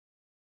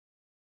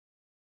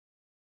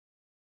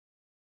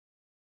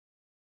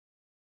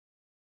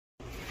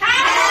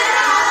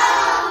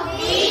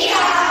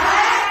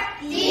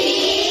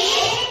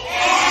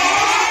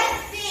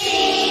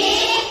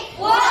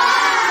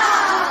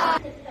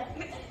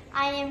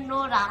I am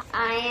Laura.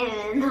 I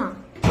am Anna.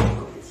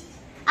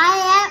 I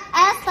am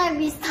Esther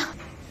Vista.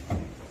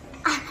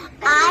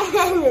 I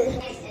am.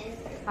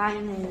 My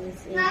name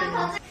is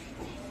Eden.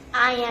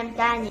 I am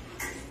Danny.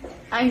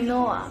 I'm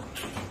Noah.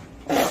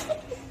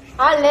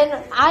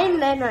 I'm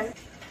Leonard.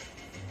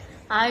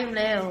 I'm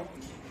Leo.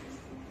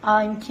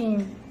 I'm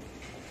Kim.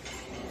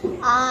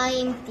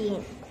 I'm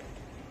Dean.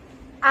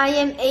 I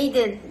am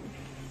Aiden.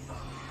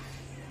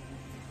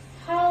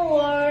 How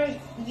were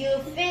you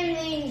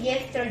feeling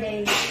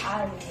yesterday?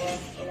 I was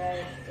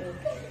glad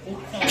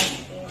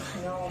because it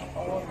snowed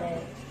all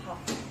day.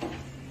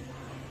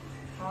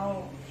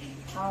 How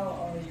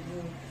are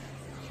you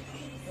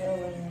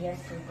feeling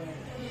yesterday?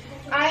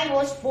 I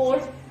was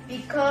bored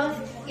because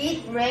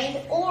it rained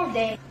all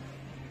day.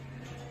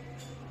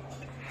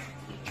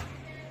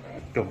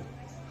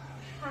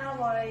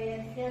 How are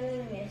you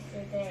feeling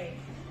yesterday?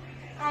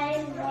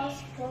 I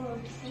was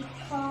bored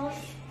because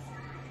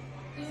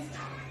it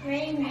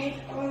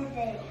rained all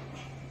day.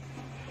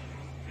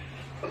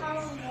 How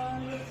were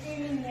you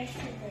feeling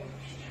yesterday?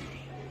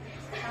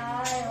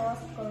 I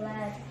was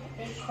glad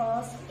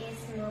because it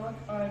snowed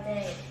all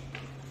day.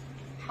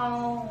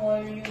 How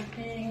were you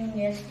feeling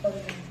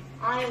yesterday?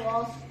 I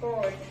was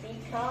bored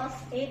because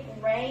it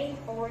rained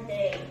all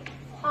day.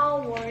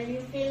 How were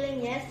you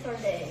feeling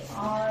yesterday?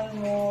 I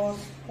was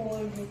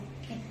bored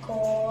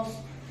because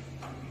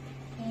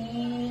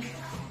it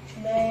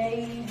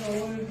rained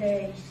all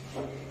day.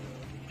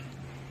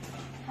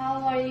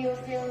 How are you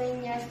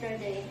feeling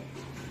yesterday?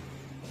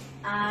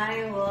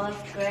 I was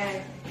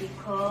glad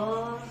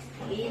because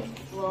it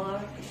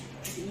snowed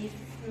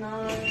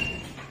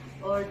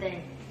all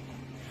day.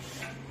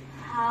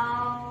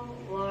 How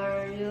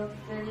were you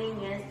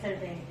feeling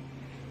yesterday?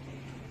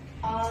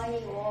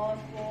 I was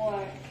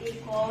bored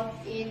because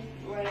it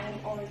rained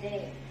all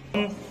day.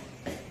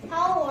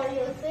 How were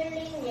you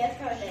feeling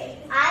yesterday?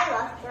 I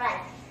was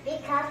glad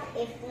because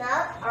it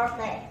snowed all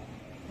day.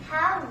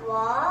 How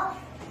was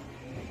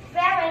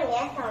feeling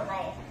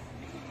yesterday?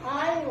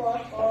 I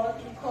was bored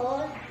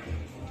because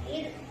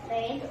it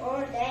rained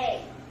all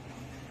day.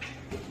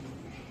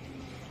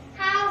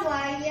 How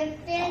were you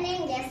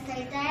feeling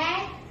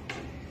yesterday?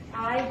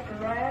 I was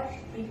glad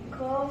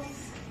because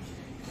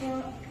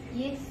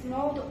it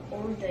snowed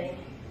all day.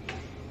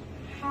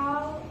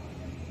 How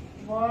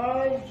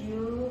were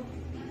you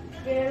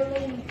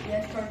feeling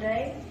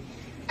yesterday?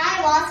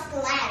 I was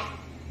glad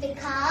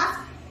because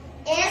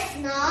it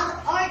snowed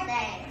all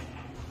day.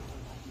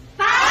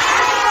 Bye!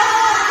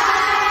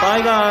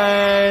 Bye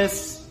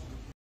guys!